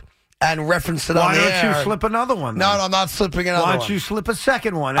slipped and referenced it on Why the don't air. you slip another one? No, then? no, I'm not slipping another Why one. don't you slip a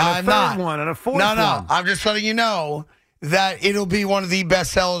second one, and a I'm third not. one, and a fourth No, one? I'm just letting you know that it'll be one of the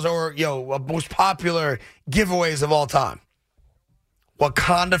best sellers or most popular giveaways of all time.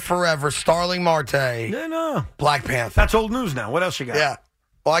 Wakanda Forever, Starling Marte, Yeah, no. Black Panther. That's old news now. What else you got? Yeah.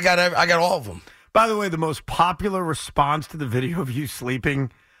 Well, I got all of them. By the way, the most popular response to the video of you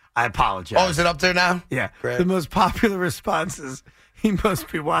sleeping, I apologize. Oh, is it up there now? Yeah. Great. The most popular response is, he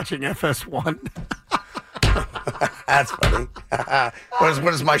must be watching FS1. That's funny.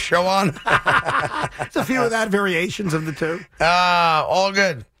 What is my show on? It's a few of that variations of the two. All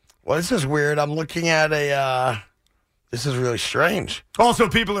good. Well, this is weird. I'm looking at this is really strange. Also,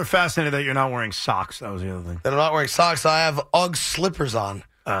 people are fascinated that you're not wearing socks. That was the other thing. That I'm not wearing socks. I have Ugg slippers on.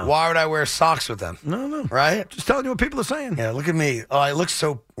 Why would I wear socks with them? No. Right? Just telling you what people are saying. Yeah, look at me. Oh, I look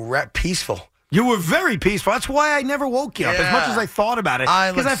so peaceful. You were very peaceful. That's why I never woke you up as much Yeah. as I thought about it.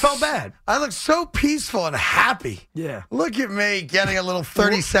 Because I felt bad. I look so peaceful and happy. Yeah. Look at me getting a little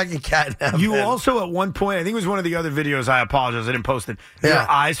 30-second catnap. You in. also, at one point, I think it was one of the other videos, I apologize, I didn't post it. Your Yeah.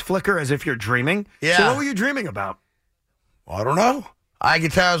 eyes flicker as if you're dreaming. Yeah. So what were you dreaming about? I don't know. I can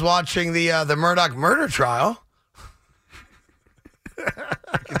tell I was watching the Murdoch murder trial.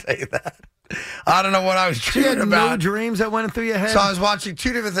 I can tell you that. I don't know what I was So you had dreaming no about. dreams that went through your head? So I was watching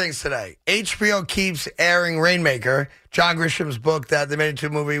two different things today. HBO keeps airing Rainmaker, John Grisham's book that they made into a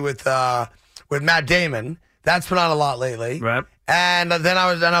movie with Matt Damon. That's been on a lot lately. Right. And then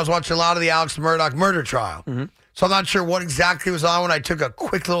I was watching a lot of the Alex Murdoch murder trial. Mm-hmm. So I'm not sure what exactly was on when I took a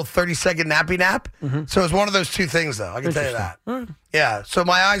quick little 30-second nappy nap. Mm-hmm. So it was one of those two things, though. I can tell you that. Yeah. So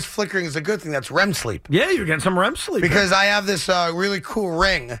my eyes flickering is a good thing. That's REM sleep. Yeah, you're getting some REM sleep. Because I have this really cool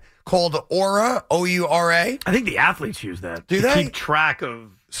ring called Aura, O-U-R-A. I think the athletes use that. Do to they? keep track of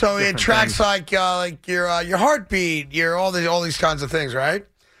So it different tracks things. like your heartbeat, your all these kinds of things, right?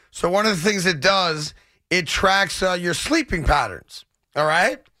 So one of the things it does, it tracks your sleeping patterns. All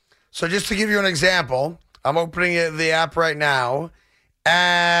right. So just to give you an example, I'm opening the app right now,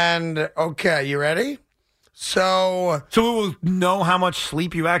 and okay, you ready? So it will know how much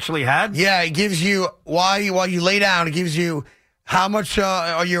sleep you actually had? yeah, it gives you while you lay down, it gives you how much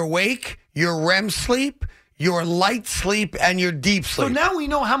are you awake, your REM sleep, your light sleep, and your deep sleep. So now we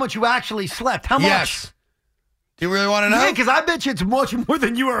know how much you actually slept. How much? Yes. Do you really want to know? Yeah, because I bet you it's much more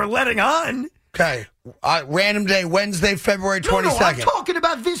than you are letting on. Okay. Random day, Wednesday, February 22nd. No, I'm talking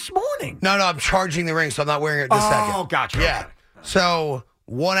about this morning. No, I'm charging the ring, so I'm not wearing it this second. Oh, gotcha. Yeah. Okay. So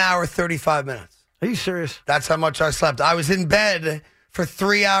 1 hour, 35 minutes. Are you serious? That's how much I slept. I was in bed for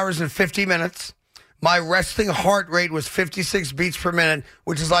 3 hours and 50 minutes. My resting heart rate was 56 beats per minute,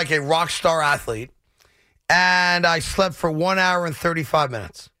 which is like a rock star athlete. And I slept for 1 hour and 35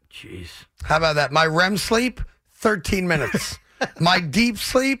 minutes. Jeez. How about that? My REM sleep, 13 minutes. My deep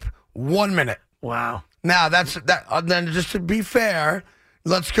sleep, 1 minute. Wow. Now, that's that. Then just to be fair,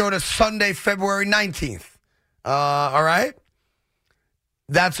 let's go to Sunday, February 19th. All right?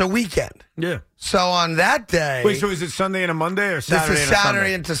 That's a weekend. Yeah. So on that day... Wait, so is it Sunday and a Monday or Saturday This is and a Saturday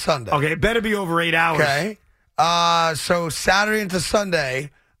Sunday? into Sunday. Okay, it better be over 8 hours. Okay. So Saturday into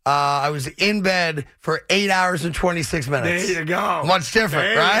Sunday, I was in bed for 8 hours and 26 minutes. There you go. Much different,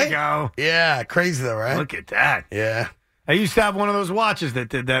 there right? There you go. Yeah, crazy though, right? Look at that. Yeah. I used to have one of those watches that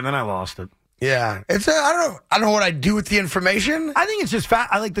did that, and then I lost it. Yeah. I don't know what I do with the information. I think it's just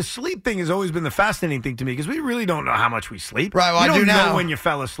I like the sleep thing has always been the fascinating thing to me because we really don't know how much we sleep. Right, well, you I don't do now. know when you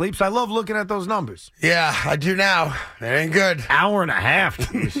fell asleep, so I love looking at those numbers. Yeah, I do now. It ain't good. Hour and a half.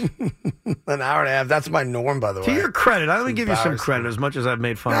 Geez. An hour and a half. That's my norm, by the way. To your credit, I'm going to give you some Embarrassing. credit as much as I've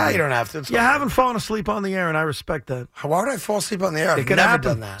made fun Nah, of you. you don't have to. It's You fine. haven't fallen asleep on the air, and I respect that. Why would I fall asleep on the air? It I've could never happen.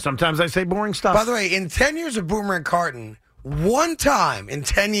 done that. Sometimes I say boring stuff. By the way, in 10 years of Boomer and Carton, one time in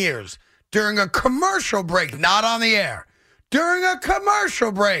 10 years, during a commercial break, not on the air, during a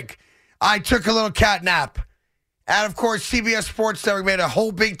commercial break, I took a little cat nap. And, of course, CBS Sports Network made a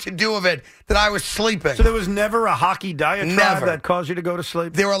whole big to-do of it that I was sleeping. So there was never a hockey diatribe Never. that caused you to go to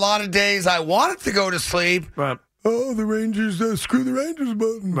sleep? There were a lot of days I wanted to go to sleep. Right. Oh, the Rangers, screw the Rangers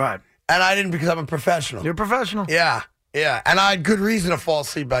button. Right. And I didn't because I'm a professional. You're a professional. Yeah. And I had good reason to fall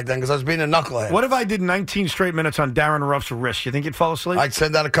asleep back then because I was being a knucklehead. What if I did 19 straight minutes on Darren Ruff's wrist? You think you'd fall asleep? I'd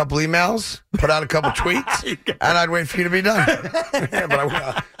send out a couple emails, put out a couple tweets, and I'd wait for you to be done. Yeah,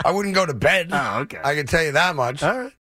 but I wouldn't go to bed. Oh, okay. I can tell you that much. All right.